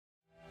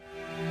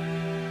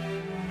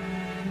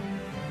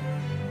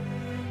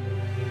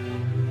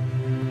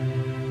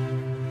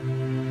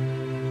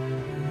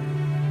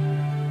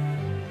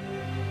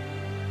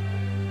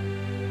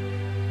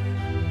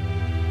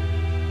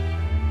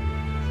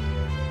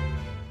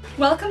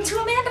Welcome to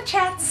Amanda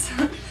Chats!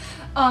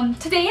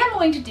 Today I'm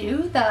going to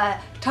do the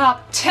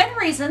top 10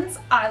 reasons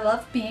I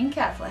love being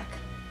Catholic.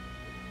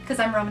 Because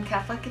I'm Roman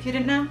Catholic, if you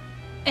didn't know.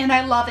 And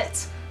I love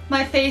it.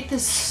 My faith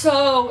is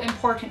so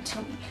important to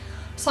me.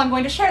 So I'm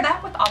going to share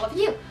that with all of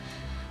you.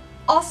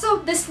 Also,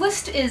 this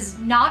list is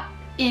not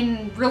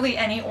in really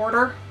any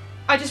order.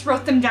 I just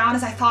wrote them down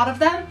as I thought of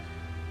them.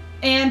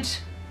 And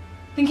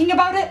thinking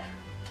about it,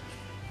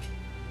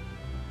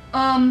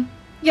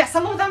 yeah,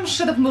 some of them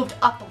should have moved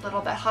up a little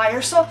bit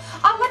higher, so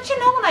I'll let you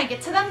know when I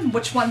get to them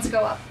which ones go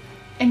up.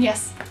 And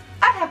yes,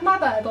 I have my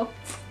Bible.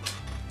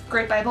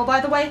 Great Bible, by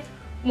the way.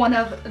 One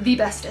of the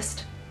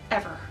bestest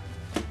ever.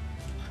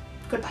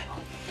 Good Bible.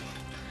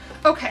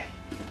 Okay,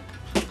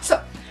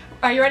 so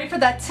are you ready for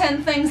the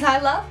 10 things I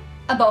love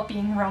about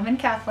being Roman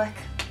Catholic?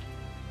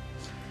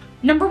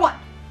 Number 1,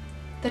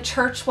 the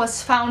church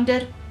was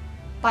founded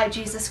by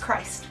Jesus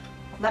Christ.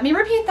 Let me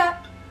repeat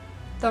that.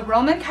 The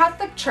Roman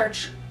Catholic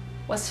Church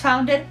was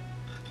founded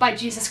by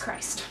Jesus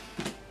Christ.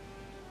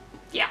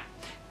 Yeah.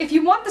 If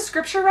you want the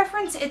scripture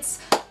reference,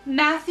 it's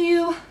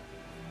Matthew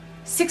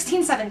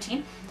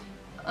 16:17.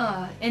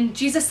 And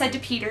Jesus said to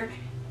Peter,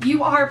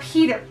 "You are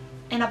Peter,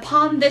 and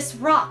upon this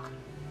rock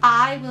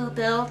I will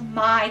build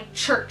my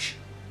church."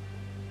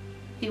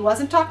 He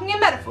wasn't talking in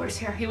metaphors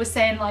here. He was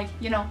saying, like,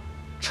 you know,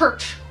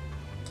 church.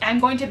 I'm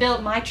going to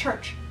build my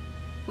church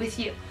with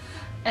you.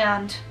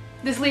 And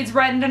this leads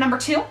right into number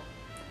 2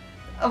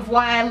 of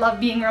why I love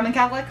being Roman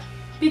Catholic.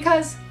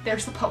 Because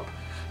there's the Pope.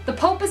 The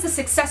Pope is the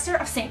successor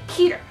of St.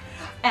 Peter.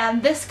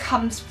 And this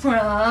comes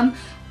from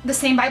the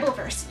same Bible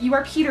verse. You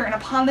are Peter, and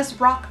upon this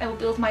rock I will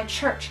build my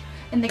church,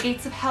 and the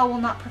gates of hell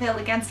will not prevail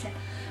against it.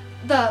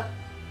 The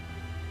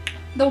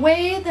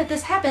way that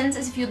this happens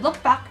is if you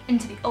look back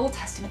into the Old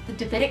Testament, the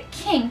Davidic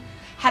king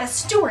had a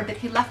steward that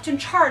he left in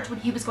charge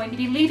when he was going to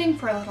be leaving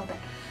for a little bit.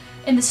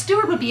 And the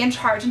steward would be in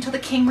charge until the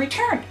king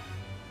returned.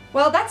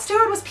 Well, that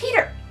steward was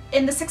Peter.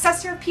 And the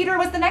successor of Peter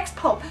was the next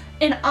pope,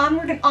 and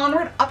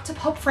onward up to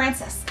Pope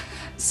Francis.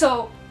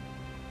 So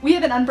we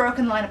have an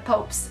unbroken line of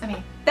popes. I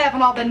mean, they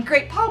haven't all been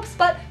great popes,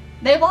 but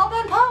they've all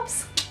been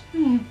popes.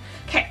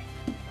 Okay,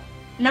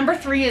 number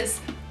 3 is,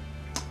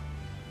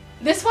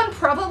 this one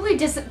probably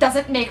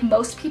doesn't make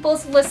most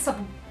people's lists of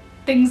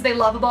things they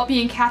love about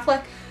being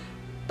Catholic,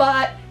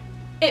 but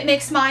it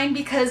makes mine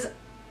because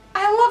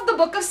I love the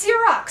Book of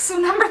Sirach. So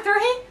number 3,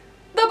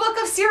 the Book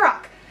of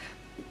Sirach.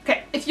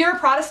 Okay, if you're a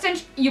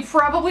Protestant, you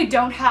probably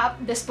don't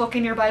have this book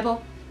in your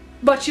Bible,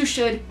 but you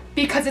should,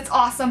 because it's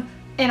awesome,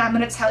 and I'm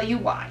going to tell you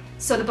why.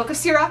 So the Book of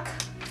Sirach.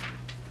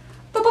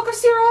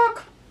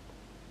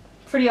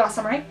 Pretty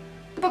awesome, right?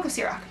 The Book of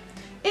Sirach.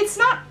 It's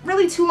not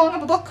really too long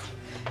of a book.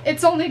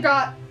 It's only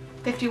got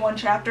 51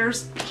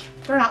 chapters.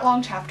 They're not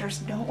long chapters,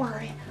 don't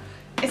worry.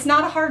 It's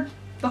not a hard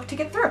book to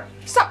get through.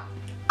 So,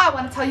 I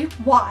want to tell you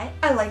why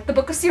I like the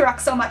Book of Sirach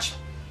so much.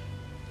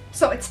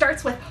 So it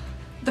starts with,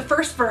 the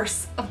first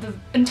verse of the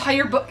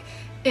entire book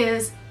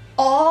is,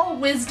 "All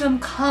wisdom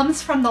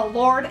comes from the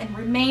Lord and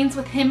remains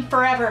with him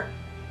forever."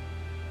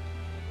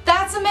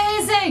 That's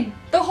amazing!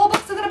 The whole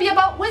book's going to be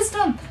about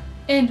wisdom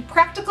and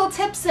practical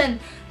tips and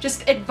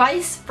just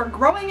advice for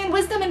growing in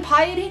wisdom and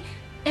piety,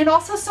 and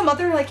also some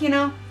other, like, you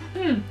know,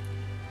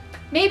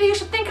 maybe you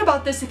should think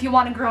about this if you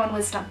want to grow in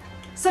wisdom.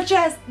 Such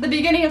as the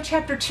beginning of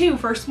chapter 2,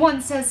 verse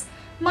 1 says,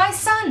 "My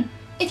son,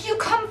 if you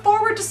come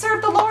forward to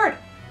serve the Lord,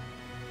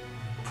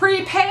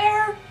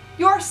 prepare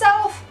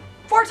yourself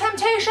for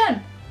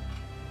temptation."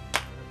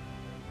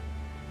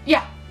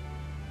 Yeah,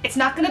 it's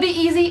not going to be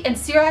easy, and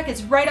Sirach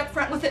is right up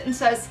front with it and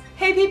says,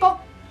 hey people,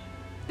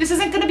 this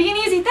isn't going to be an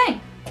easy thing.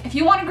 If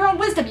you want to grow in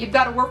wisdom, you've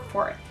got to work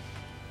for it.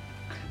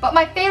 But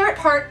my favorite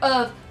part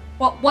of,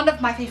 well, one of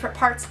my favorite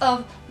parts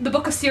of the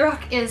Book of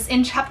Sirach is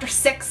in chapter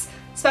 6,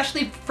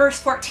 especially verse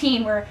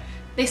 14, where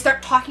they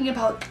start talking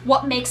about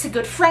what makes a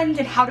good friend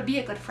and how to be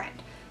a good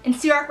friend. And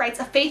Sirach writes,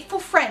 "A faithful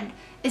friend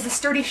is a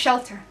sturdy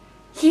shelter.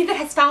 He that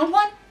has found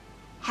one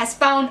has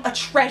found a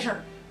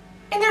treasure."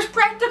 And there's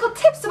practical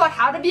tips about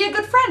how to be a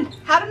good friend,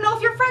 how to know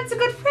if your friend's a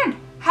good friend,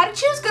 how to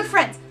choose good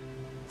friends.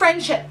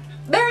 Friendship,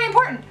 very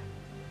important.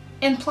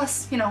 And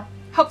plus, you know,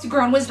 helps you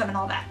grow in wisdom and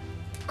all that.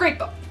 Great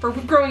book for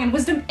growing in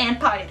wisdom and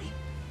piety.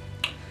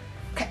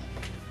 Okay,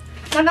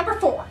 now number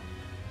 4.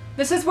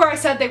 This is where I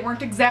said they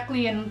weren't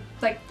exactly in,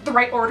 like, the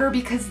right order,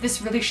 because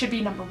this really should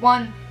be number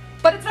 1,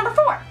 but it's number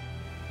 4.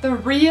 The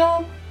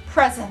real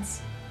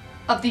presence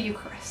of the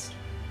Eucharist.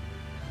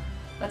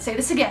 Let's say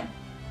this again.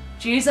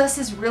 Jesus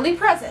is really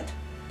present,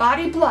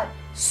 body, blood,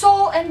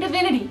 soul, and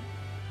divinity,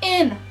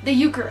 in the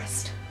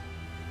Eucharist.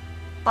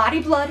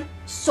 Body, blood,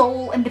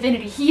 soul, and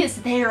divinity. He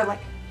is there,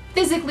 like,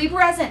 physically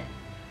present.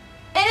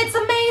 And it's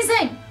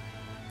amazing!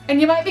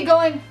 And you might be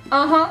going,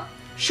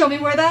 show me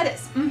where that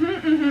is.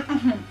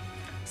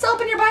 So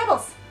open your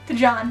Bibles to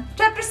John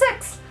chapter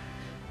 6.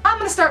 I'm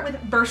going to start with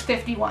verse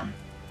 51.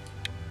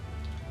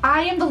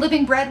 "I am the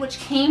living bread which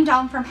came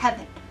down from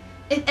heaven.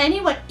 If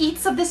anyone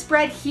eats of this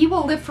bread, he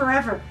will live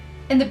forever.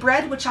 And the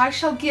bread which I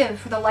shall give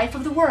for the life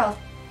of the world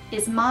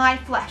is my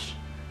flesh.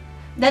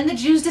 Then the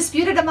Jews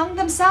disputed among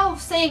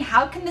themselves, saying,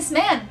 How can this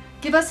man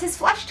give us his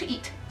flesh to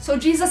eat. So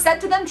Jesus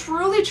said to them,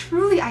 truly,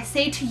 truly, I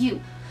say to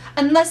you,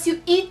 unless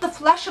you eat the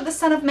flesh of the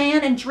Son of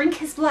Man and drink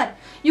his blood,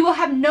 you will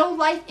have no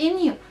life in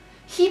you.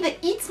 He that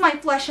eats my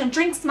flesh and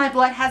drinks my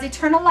blood has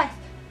eternal life,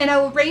 and I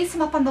will raise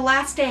him up on the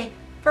last day.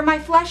 For my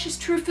flesh is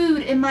true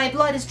food, and my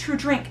blood is true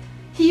drink.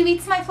 He who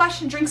eats my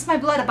flesh and drinks my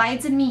blood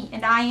abides in me,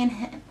 and I in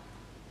him.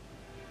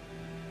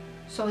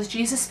 So is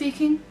Jesus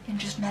speaking in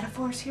just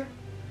metaphors here?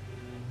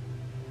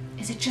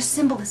 Is it just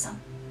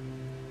symbolism?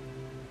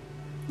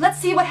 Let's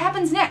see what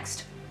happens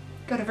next.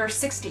 Go to verse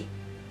 60.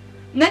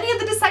 Many of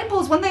the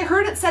disciples, when they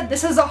heard it, said,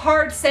 this is a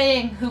hard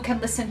saying, who can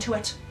listen to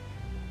it?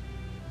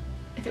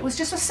 If it was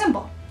just a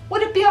symbol,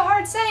 would it be a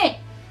hard saying?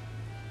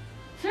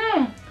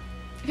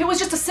 If it was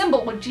just a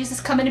symbol, would Jesus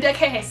come in and be like,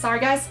 hey, sorry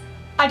guys,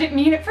 I didn't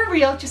mean it for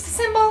real, just a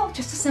symbol,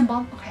 just a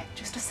symbol. Okay,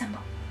 just a symbol.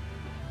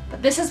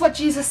 But this is what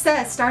Jesus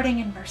says, starting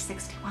in verse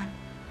 61.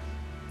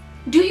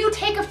 Do you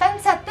take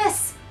offense at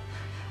this?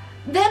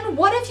 Then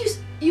what if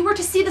you were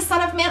to see the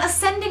Son of Man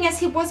ascending as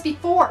he was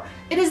before?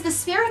 It is the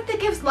Spirit that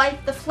gives life,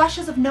 the flesh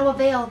is of no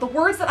avail. The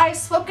words that I have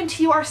spoken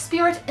to you are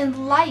spirit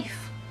and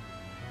life.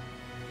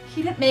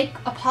 He didn't make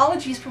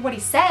apologies for what he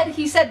said.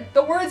 He said,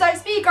 the words I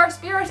speak are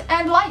spirit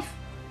and life.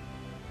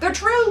 They're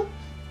true.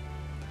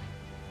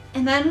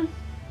 And then,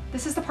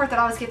 this is the part that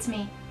always gets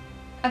me.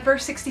 At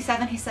verse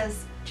 67, he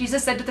says,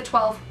 Jesus said to the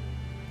 12,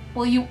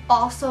 will you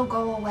also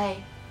go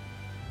away?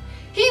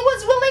 He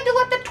was willing to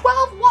let the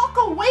 12 walk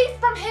away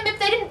from him if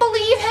they didn't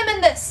believe him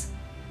in this.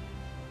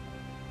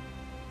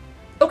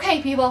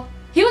 Okay, people,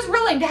 he was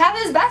willing to have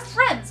his best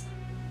friends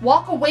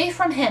walk away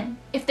from him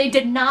if they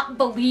did not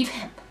believe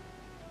him.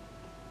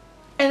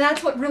 And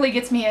that's what really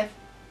gets me. If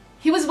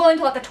he was willing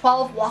to let the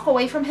 12 walk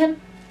away from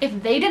him,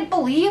 if they didn't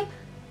believe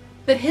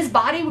that his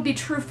body would be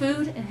true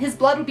food and his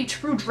blood would be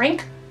true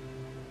drink,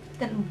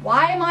 then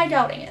why am I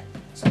doubting it?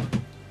 So,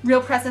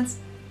 real presence,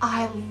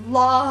 I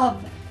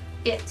love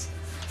it.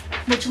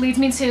 Which leads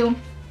me to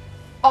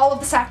all of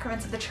the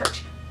sacraments of the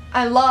church.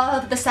 I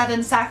love the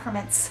 7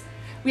 sacraments.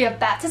 We have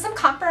baptism,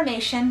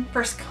 confirmation,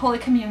 first Holy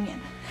Communion.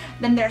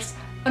 Then there's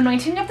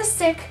anointing of the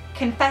sick,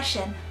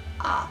 confession,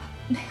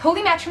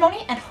 holy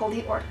matrimony, and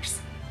holy orders.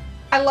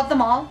 I love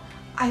them all.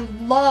 I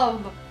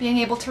love being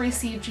able to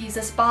receive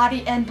Jesus'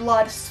 body and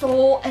blood,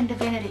 soul and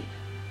divinity.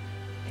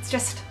 It's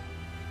just,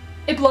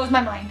 it blows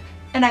my mind.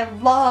 And I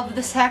love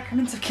the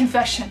sacraments of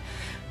confession.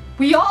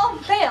 We all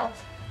fail.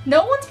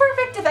 No one's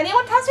perfect. If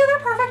anyone tells you they're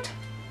perfect,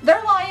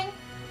 they're lying.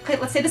 Okay,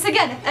 let's say this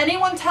again. If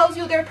anyone tells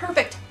you they're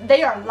perfect,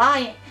 they are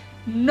lying.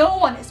 No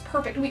one is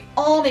perfect. We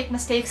all make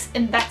mistakes,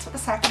 and that's what the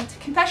sacrament of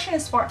confession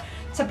is for,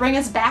 to bring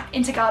us back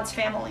into God's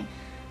family,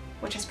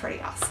 which is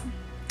pretty awesome.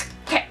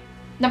 Okay,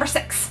 number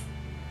 6.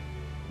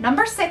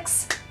 Number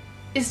 6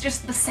 is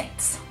just the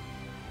saints.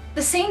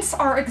 The saints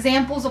are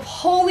examples of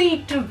holy,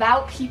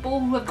 devout people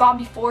who have gone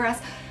before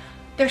us.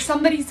 They're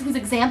somebody whose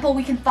example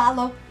we can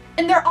follow,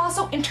 and they're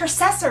also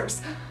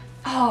intercessors.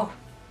 Oh,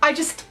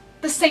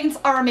 the saints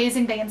are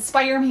amazing. They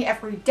inspire me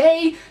every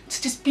day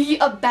to just be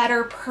a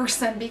better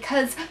person,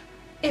 because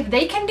if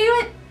they can do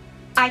it,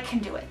 I can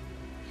do it.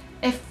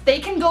 If they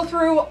can go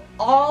through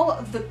all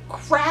of the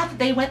crap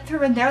they went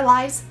through in their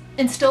lives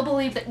and still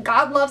believe that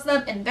God loves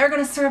them and they're going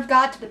to serve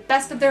God to the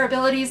best of their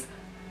abilities,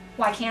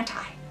 why can't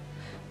I?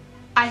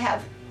 I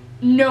have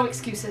no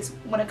excuses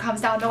when it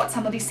comes down to what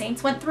some of these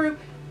saints went through.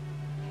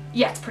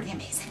 Yeah, it's pretty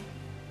amazing.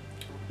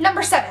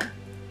 Number 7,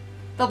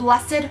 the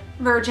Blessed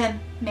Virgin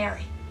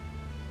Mary.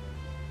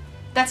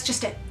 That's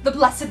just it, the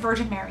Blessed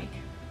Virgin Mary.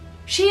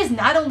 She is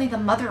not only the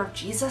mother of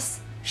Jesus,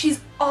 she's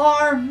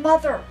our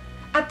mother.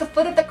 At the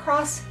foot of the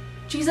cross,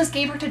 Jesus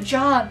gave her to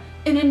John,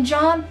 and in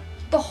John,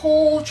 the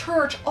whole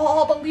church,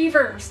 all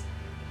believers.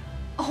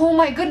 Oh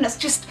my goodness,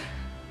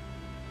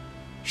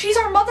 she's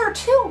our mother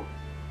too.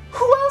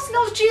 Who else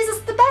knows Jesus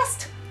the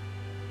best?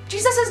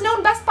 Jesus is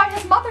known best by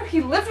his mother.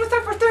 He lived with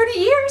her for 30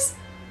 years.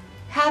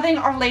 Having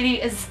Our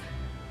Lady as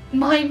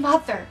my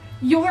mother,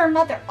 your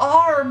mother,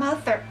 our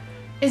mother,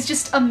 is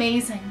just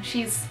amazing.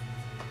 She's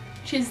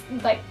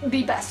like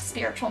the best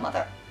spiritual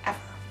mother ever.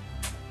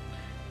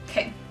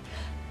 Okay,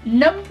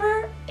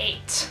 number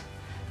 8.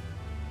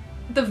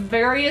 The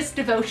various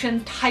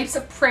devotion types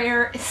of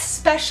prayer,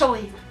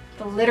 especially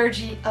the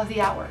Liturgy of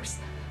the Hours.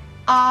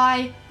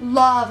 I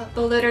love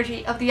the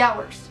Liturgy of the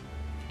Hours.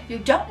 If you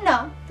don't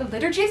know, the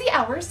Liturgy of the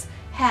Hours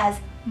has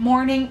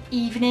morning,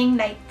 evening,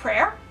 night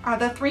prayer are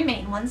the 3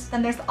 main ones.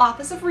 Then there's the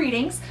Office of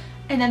Readings,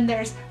 and then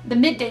there's the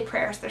midday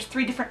prayers. There's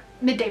 3 different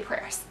midday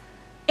prayers.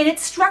 And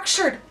it's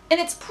structured, and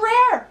it's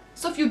prayer.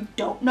 So if you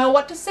don't know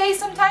what to say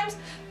sometimes,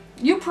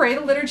 you pray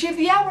the Liturgy of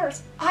the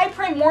Hours. I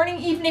pray morning,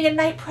 evening, and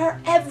night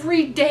prayer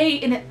every day,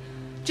 and it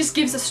just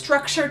gives a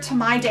structure to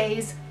my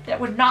days that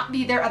would not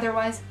be there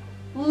otherwise.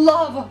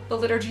 Love the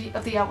Liturgy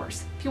of the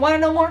Hours. If you want to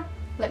know more,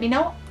 let me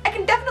know. I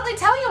can definitely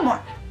tell you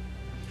more.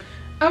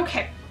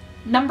 Okay,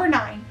 number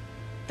 9.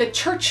 The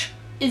church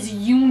is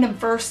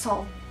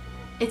universal.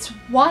 It's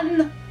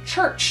one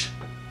church.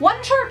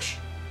 One church.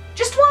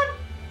 Just one.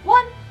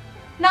 One.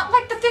 Not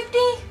like the 50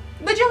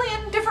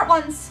 bajillion different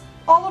ones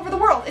all over the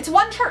world. It's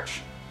one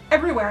church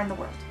everywhere in the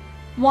world.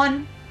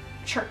 One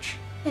church.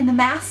 And the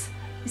Mass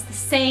is the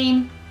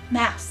same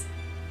Mass.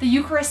 The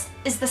Eucharist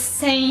is the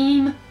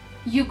same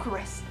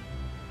Eucharist.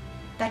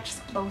 That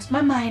just blows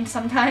my mind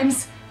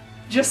sometimes.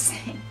 Just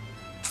saying.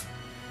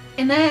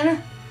 And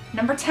then,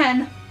 number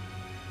 10,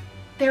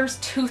 there's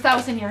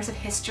 2,000 years of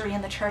history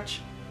in the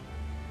church.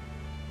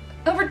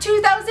 Over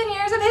 2,000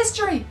 years of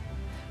history!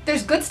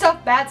 There's good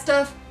stuff, bad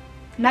stuff,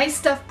 nice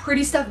stuff,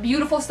 pretty stuff,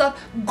 beautiful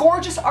stuff,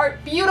 gorgeous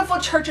art, beautiful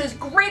churches,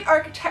 great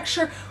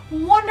architecture,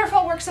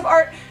 wonderful works of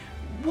art,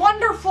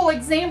 wonderful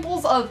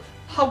examples of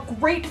how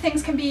great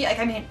things can be. Like,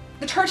 I mean,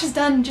 the church has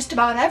done just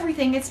about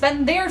everything. It's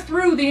been there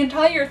through the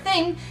entire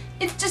thing.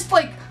 It's just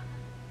like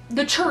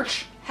the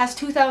church has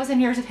 2,000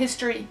 years of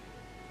history.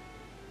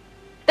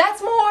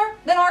 That's more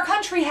than our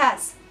country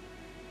has.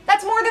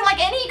 That's more than like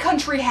any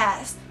country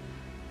has.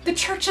 The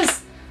church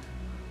is...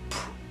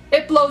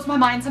 It blows my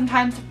mind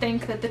sometimes to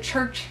think that the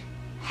church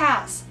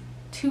has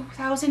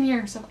 2,000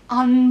 years of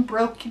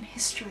unbroken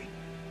history.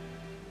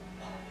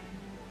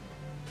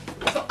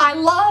 So I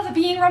love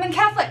being Roman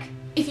Catholic.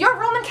 If you're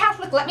Roman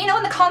Catholic, let me know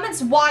in the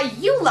comments why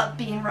you love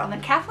being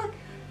Roman Catholic.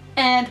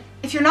 And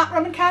if you're not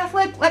Roman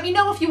Catholic, let me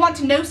know if you want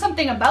to know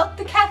something about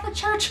the Catholic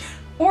Church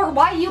or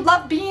why you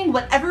love being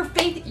whatever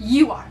faith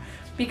you are.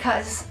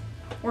 Because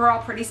we're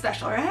all pretty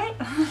special, right?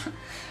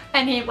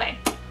 Anyway,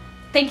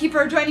 thank you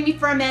for joining me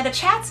for Amanda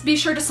Chats. Be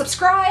sure to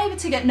subscribe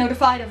to get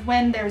notified of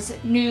when there's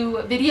new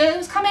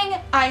videos coming.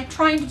 I'm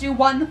trying to do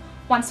one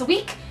once a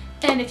week.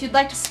 And if you'd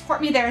like to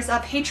support me, there's a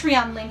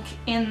Patreon link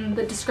in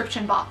the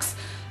description box.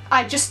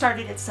 I just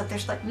started it, so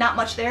there's like not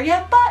much there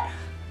yet, but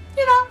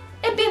you know,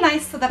 it'd be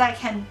nice so that I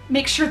can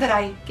make sure that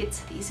I get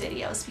to these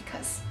videos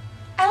because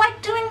I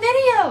like doing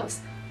videos.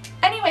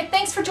 Anyway,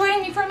 thanks for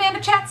joining me for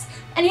Amanda Chats.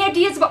 Any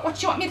ideas about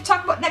what you want me to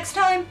talk about next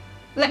time?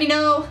 Let me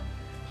know.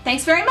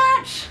 Thanks very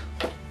much.